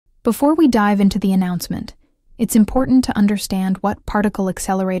Before we dive into the announcement, it's important to understand what particle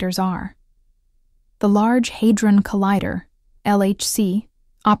accelerators are. The Large Hadron Collider, LHC,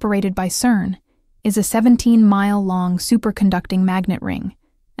 operated by CERN, is a 17-mile-long superconducting magnet ring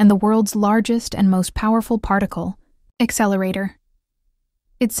and the world's largest and most powerful particle accelerator.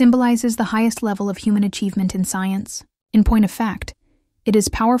 It symbolizes the highest level of human achievement in science. In point of fact, it is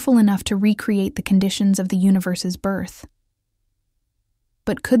powerful enough to recreate the conditions of the universe's birth.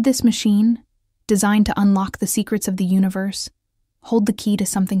 But could this machine, designed to unlock the secrets of the universe, hold the key to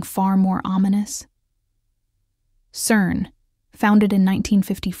something far more ominous? CERN, founded in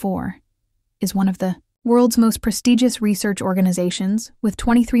 1954, is one of the world's most prestigious research organizations with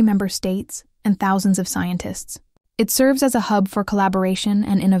 23 member states and thousands of scientists. It serves as a hub for collaboration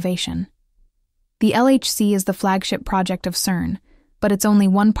and innovation. The LHC is the flagship project of CERN, but it's only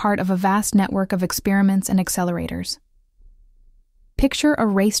one part of a vast network of experiments and accelerators. Picture a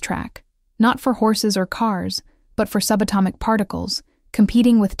racetrack, not for horses or cars, but for subatomic particles,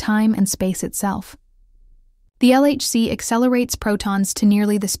 competing with time and space itself. The LHC accelerates protons to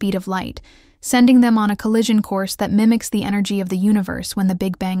nearly the speed of light, sending them on a collision course that mimics the energy of the universe when the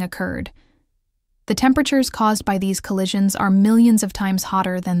Big Bang occurred. The temperatures caused by these collisions are millions of times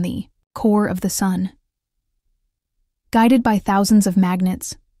hotter than the core of the sun. Guided by thousands of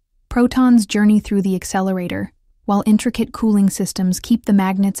magnets, protons journey through the accelerator, while intricate cooling systems keep the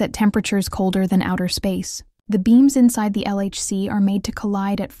magnets at temperatures colder than outer space. The beams inside the LHC are made to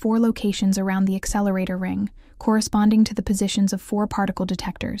collide at 4 locations around the accelerator ring, corresponding to the positions of 4 particle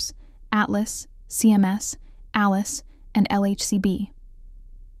detectors: Atlas, CMS, ALICE, and LHCb.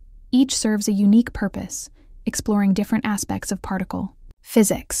 Each serves a unique purpose, exploring different aspects of particle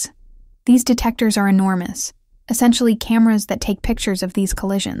physics. These detectors are enormous, essentially cameras that take pictures of these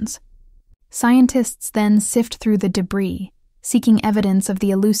collisions. Scientists then sift through the debris, seeking evidence of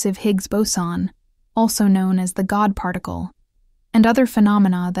the elusive Higgs boson, also known as the God particle, and other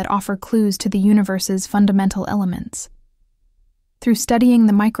phenomena that offer clues to the universe's fundamental elements. Through studying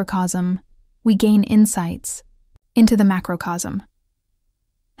the microcosm, we gain insights into the macrocosm.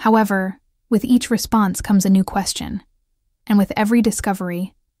 However, with each response comes a new question, and with every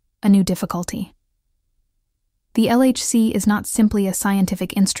discovery, a new difficulty. The LHC is not simply a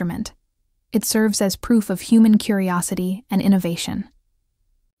scientific instrument. It serves as proof of human curiosity and innovation.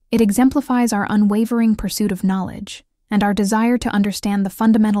 It exemplifies our unwavering pursuit of knowledge and our desire to understand the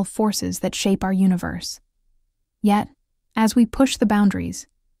fundamental forces that shape our universe. Yet, as we push the boundaries,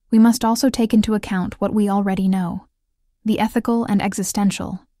 we must also take into account what we already know, the ethical and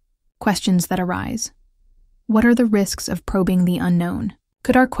existential questions that arise. What are the risks of probing the unknown?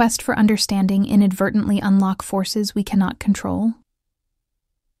 Could our quest for understanding inadvertently unlock forces we cannot control?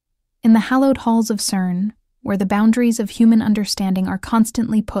 In the hallowed halls of CERN, where the boundaries of human understanding are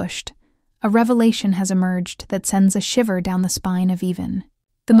constantly pushed, a revelation has emerged that sends a shiver down the spine of even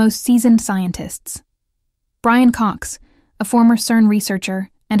the most seasoned scientists. Brian Cox, a former CERN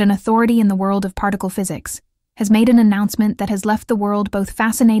researcher and an authority in the world of particle physics, has made an announcement that has left the world both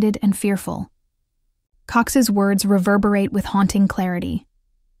fascinated and fearful. Cox's words reverberate with haunting clarity.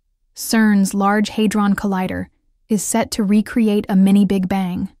 CERN's Large Hadron Collider is set to recreate a mini Big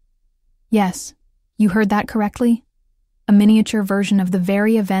Bang. Yes, you heard that correctly. A miniature version of the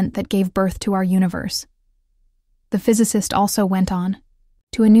very event that gave birth to our universe. The physicist also went on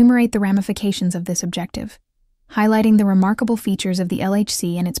to enumerate the ramifications of this objective, highlighting the remarkable features of the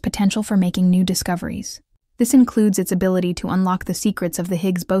LHC and its potential for making new discoveries. This includes its ability to unlock the secrets of the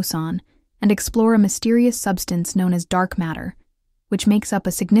Higgs boson and explore a mysterious substance known as dark matter, which makes up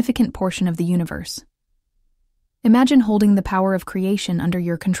a significant portion of the universe. Imagine holding the power of creation under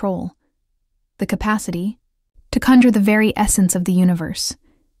your control, the capacity to conjure the very essence of the universe.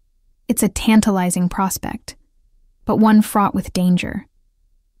 It's a tantalizing prospect, but one fraught with danger.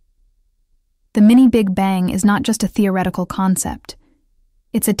 The mini Big Bang is not just a theoretical concept.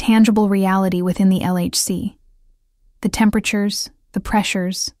 It's a tangible reality within the LHC. The temperatures, the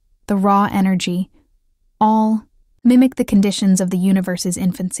pressures, the raw energy, all mimic the conditions of the universe's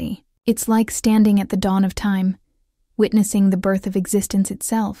infancy. It's like standing at the dawn of time, witnessing the birth of existence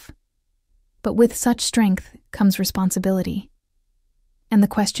itself. But with such strength comes responsibility. And the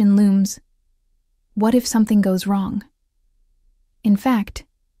question looms, what if something goes wrong? In fact,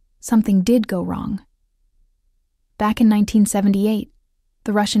 something did go wrong. Back in 1978,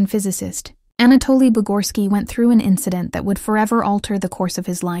 the Russian physicist Anatoly Bugorsky went through an incident that would forever alter the course of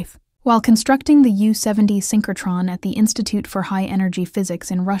his life. While constructing the U-70 synchrotron at the Institute for High Energy Physics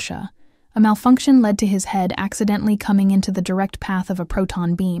in Russia, a malfunction led to his head accidentally coming into the direct path of a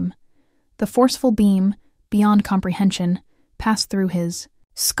proton beam. The forceful beam, beyond comprehension, passed through his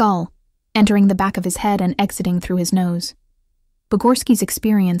skull, entering the back of his head and exiting through his nose. Bogorsky's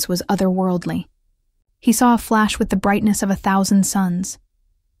experience was otherworldly. He saw a flash with the brightness of 1,000 suns,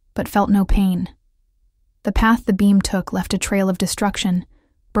 but felt no pain. The path the beam took left a trail of destruction,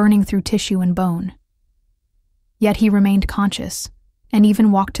 burning through tissue and bone. Yet he remained conscious, and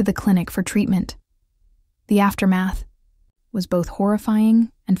even walked to the clinic for treatment. The aftermath was both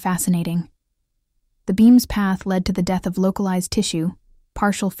horrifying and fascinating. The beam's path led to the death of localized tissue,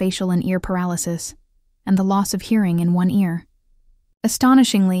 partial facial and ear paralysis, and the loss of hearing in one ear.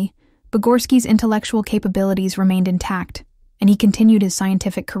 Astonishingly, Bogorsky's intellectual capabilities remained intact, and he continued his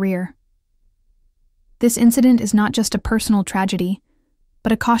scientific career. This incident is not just a personal tragedy,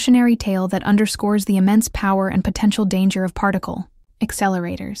 but a cautionary tale that underscores the immense power and potential danger of particle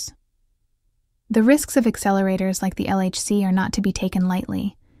accelerators. The risks of accelerators like the LHC are not to be taken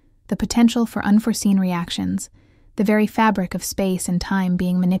lightly. The potential for unforeseen reactions, the very fabric of space and time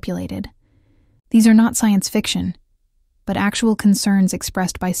being manipulated. These are not science fiction, but actual concerns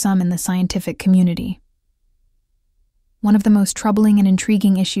expressed by some in the scientific community. One of the most troubling and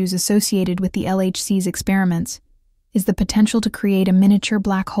intriguing issues associated with the LHC's experiments is the potential to create a miniature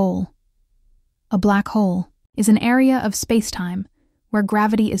black hole. A black hole is an area of space-time where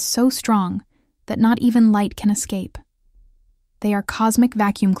gravity is so strong that not even light can escape. They are cosmic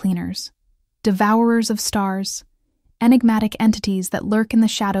vacuum cleaners, devourers of stars, enigmatic entities that lurk in the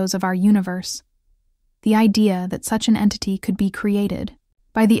shadows of our universe. The idea that such an entity could be created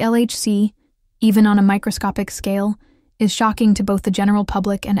by the LHC, even on a microscopic scale, is shocking to both the general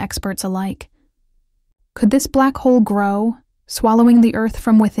public and experts alike. Could this black hole grow, swallowing the Earth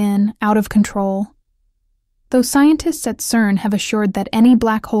from within, out of control? Though scientists at CERN have assured that any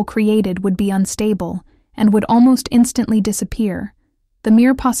black hole created would be unstable and would almost instantly disappear, the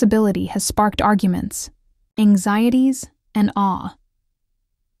mere possibility has sparked arguments, anxieties, and awe.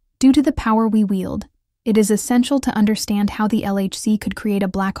 Due to the power we wield, it is essential to understand how the LHC could create a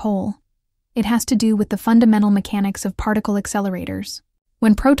black hole. It has to do with the fundamental mechanics of particle accelerators.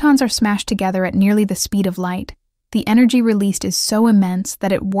 When protons are smashed together at nearly the speed of light, the energy released is so immense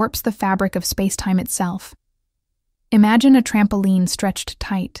that it warps the fabric of space-time itself. Imagine a trampoline stretched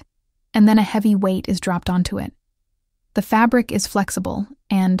tight, and then a heavy weight is dropped onto it. The fabric is flexible,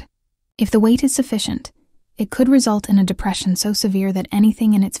 and, if the weight is sufficient, it could result in a depression so severe that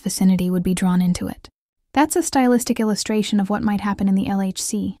anything in its vicinity would be drawn into it. That's a stylistic illustration of what might happen in the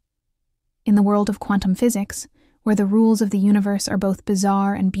LHC. In the world of quantum physics, where the rules of the universe are both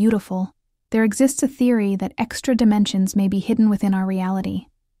bizarre and beautiful, there exists a theory that extra dimensions may be hidden within our reality.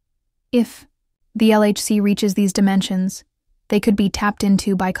 If the LHC reaches these dimensions, they could be tapped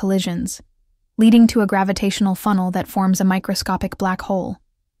into by collisions, leading to a gravitational funnel that forms a microscopic black hole.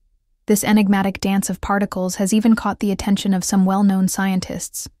 This enigmatic dance of particles has even caught the attention of some well-known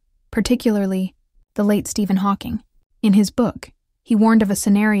scientists, particularly the late Stephen Hawking. In his book, he warned of a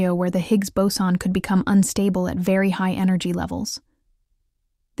scenario where the Higgs boson could become unstable at very high energy levels.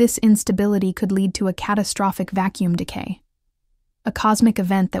 This instability could lead to a catastrophic vacuum decay, a cosmic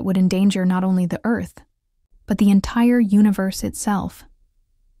event that would endanger not only the Earth, but the entire universe itself.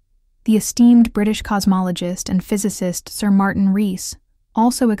 The esteemed British cosmologist and physicist Sir Martin Rees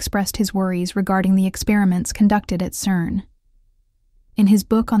also expressed his worries regarding the experiments conducted at CERN. In his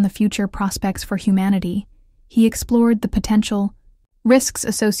book on the future prospects for humanity, he explored the potential risks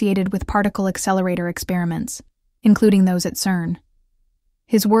associated with particle accelerator experiments, including those at CERN.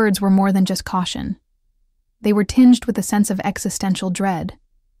 His words were more than just caution. They were tinged with a sense of existential dread.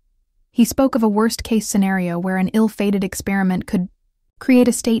 He spoke of a worst-case scenario where an ill-fated experiment could create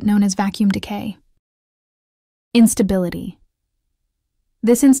a state known as vacuum decay. Instability.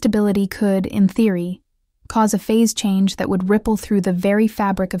 This instability could, in theory, cause a phase change that would ripple through the very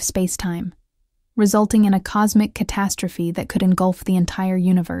fabric of space-time, resulting in a cosmic catastrophe that could engulf the entire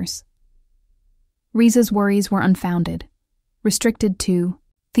universe. Ries's worries were unfounded, restricted to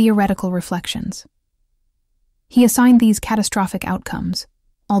theoretical reflections. He assigned these catastrophic outcomes,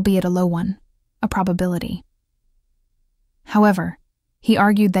 albeit a low one, a probability. However, he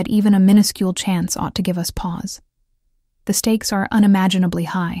argued that even a minuscule chance ought to give us pause. The stakes are unimaginably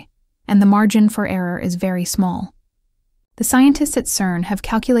high, and the margin for error is very small. The scientists at CERN have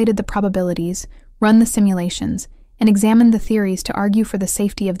calculated the probabilities, run the simulations, and examined the theories to argue for the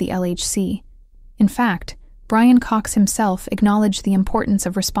safety of the LHC. In fact, Brian Cox himself acknowledged the importance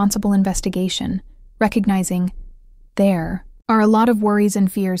of responsible investigation, recognizing there are a lot of worries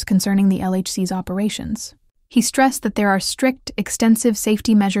and fears concerning the LHC's operations. He stressed that there are strict, extensive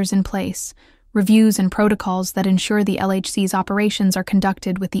safety measures in place, reviews and protocols that ensure the LHC's operations are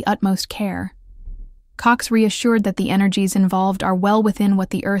conducted with the utmost care. Cox reassured that the energies involved are well within what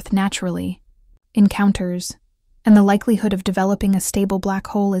the Earth naturally encounters, and the likelihood of developing a stable black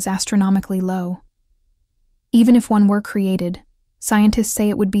hole is astronomically low. Even if one were created, scientists say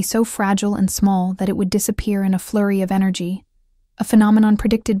it would be so fragile and small that it would disappear in a flurry of energy, a phenomenon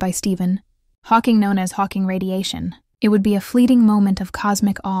predicted by Stephen Hawking known as Hawking radiation. It would be a fleeting moment of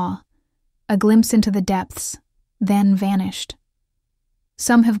cosmic awe, a glimpse into the depths, then vanished.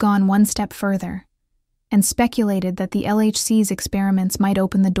 Some have gone one step further and speculated that the LHC's experiments might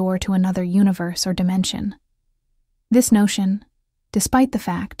open the door to another universe or dimension. This notion, despite the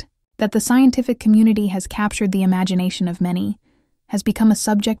fact that the scientific community has captured the imagination of many, has become a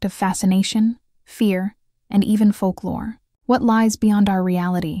subject of fascination, fear, and even folklore. What lies beyond our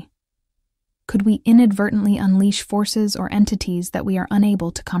reality? Could we inadvertently unleash forces or entities that we are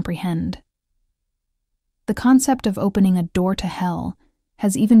unable to comprehend? The concept of opening a door to hell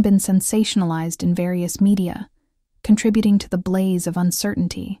has even been sensationalized in various media, contributing to the blaze of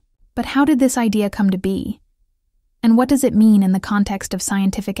uncertainty. But how did this idea come to be? And what does it mean in the context of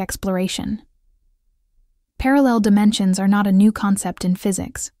scientific exploration? Parallel dimensions are not a new concept in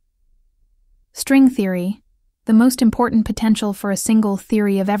physics. String theory, the most important potential for a single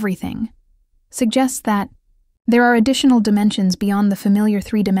theory of everything, suggests that there are additional dimensions beyond the familiar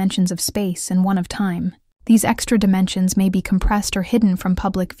 3 dimensions of space and 1 of time. These extra dimensions may be compressed or hidden from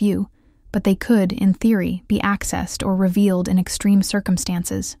public view, but they could, in theory, be accessed or revealed in extreme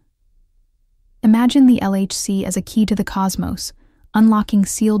circumstances. Imagine the LHC as a key to the cosmos, unlocking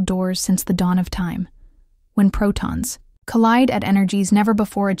sealed doors since the dawn of time, when protons collide at energies never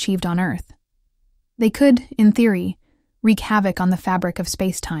before achieved on Earth. They could, in theory, wreak havoc on the fabric of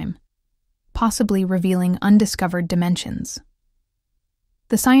space-time, possibly revealing undiscovered dimensions.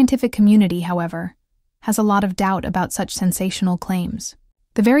 The scientific community, however, has a lot of doubt about such sensational claims.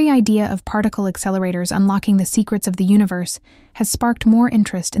 The very idea of particle accelerators unlocking the secrets of the universe has sparked more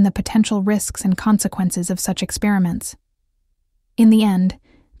interest in the potential risks and consequences of such experiments. In the end,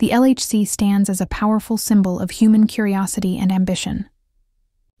 the LHC stands as a powerful symbol of human curiosity and ambition.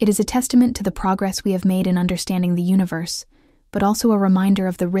 It is a testament to the progress we have made in understanding the universe, but also a reminder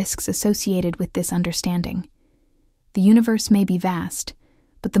of the risks associated with this understanding. The universe may be vast,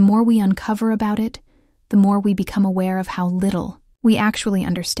 but the more we uncover about it, the more we become aware of how little we actually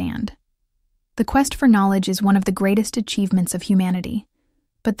understand. The quest for knowledge is one of the greatest achievements of humanity,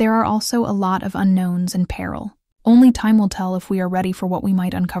 but there are also a lot of unknowns and peril. Only time will tell if we are ready for what we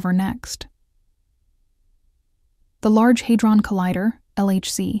might uncover next. The Large Hadron Collider,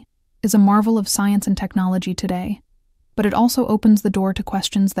 LHC, is a marvel of science and technology today, but it also opens the door to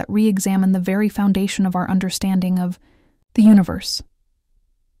questions that re-examine the very foundation of our understanding of the universe.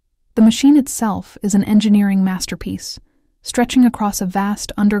 The machine itself is an engineering masterpiece, stretching across a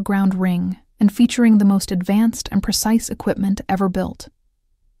vast underground ring and featuring the most advanced and precise equipment ever built.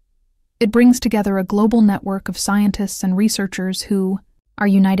 It brings together a global network of scientists and researchers who are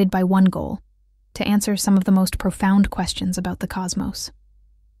united by one goal: to answer some of the most profound questions about the cosmos.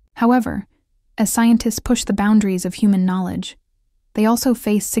 However, as scientists push the boundaries of human knowledge, they also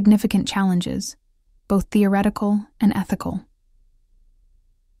face significant challenges, both theoretical and ethical.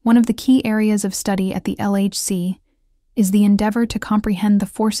 One of the key areas of study at the LHC is the endeavor to comprehend the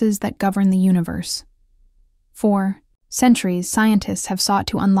forces that govern the universe. For centuries, scientists have sought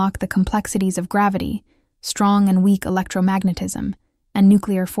to unlock the complexities of gravity, strong and weak electromagnetism, and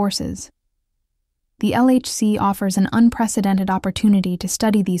nuclear forces. The LHC offers an unprecedented opportunity to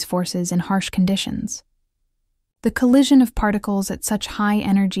study these forces in harsh conditions. The collision of particles at such high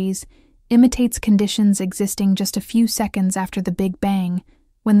energies imitates conditions existing just a few seconds after the Big Bang,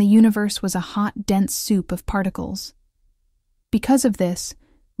 when the universe was a hot, dense soup of particles. Because of this,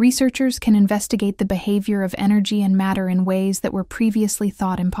 researchers can investigate the behavior of energy and matter in ways that were previously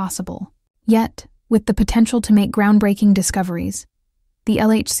thought impossible. Yet, with the potential to make groundbreaking discoveries, the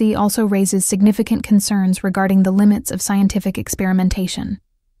LHC also raises significant concerns regarding the limits of scientific experimentation.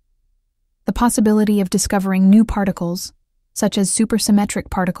 The possibility of discovering new particles, such as supersymmetric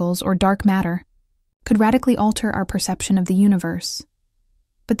particles or dark matter, could radically alter our perception of the universe.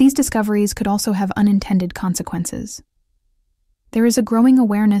 But these discoveries could also have unintended consequences. There is a growing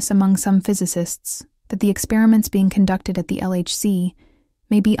awareness among some physicists that the experiments being conducted at the LHC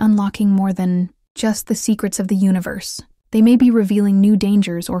may be unlocking more than just the secrets of the universe. They may be revealing new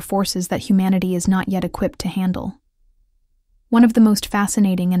dangers or forces that humanity is not yet equipped to handle. One of the most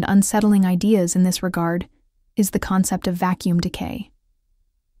fascinating and unsettling ideas in this regard is the concept of vacuum decay.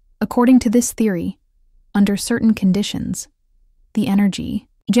 According to this theory, under certain conditions, the energy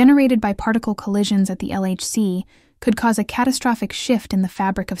generated by particle collisions at the LHC could cause a catastrophic shift in the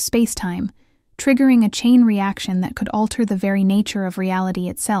fabric of space-time, triggering a chain reaction that could alter the very nature of reality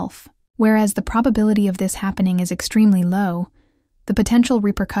itself. Whereas the probability of this happening is extremely low, the potential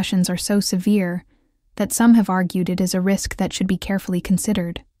repercussions are so severe that some have argued it is a risk that should be carefully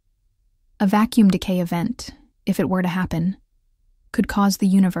considered. A vacuum decay event, if it were to happen, could cause the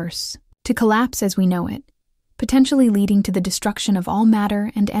universe to collapse as we know it, potentially leading to the destruction of all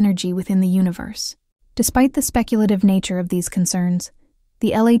matter and energy within the universe. Despite the speculative nature of these concerns,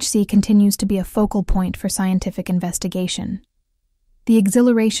 the LHC continues to be a focal point for scientific investigation. The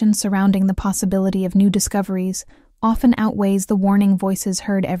exhilaration surrounding the possibility of new discoveries often outweighs the warning voices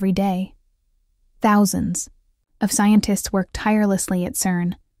heard every day. Thousands of scientists work tirelessly at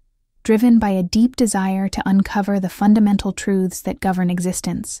CERN, driven by a deep desire to uncover the fundamental truths that govern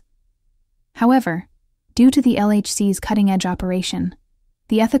existence. However, due to the LHC's cutting-edge operation,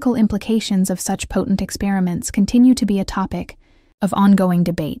 the ethical implications of such potent experiments continue to be a topic of ongoing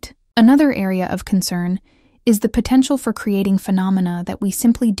debate. Another area of concern is the potential for creating phenomena that we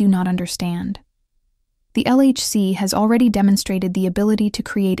simply do not understand. The LHC has already demonstrated the ability to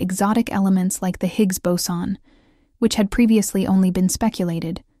create exotic elements like the Higgs boson, which had previously only been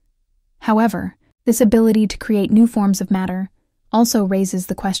speculated. However, this ability to create new forms of matter also raises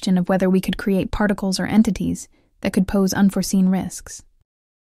the question of whether we could create particles or entities that could pose unforeseen risks.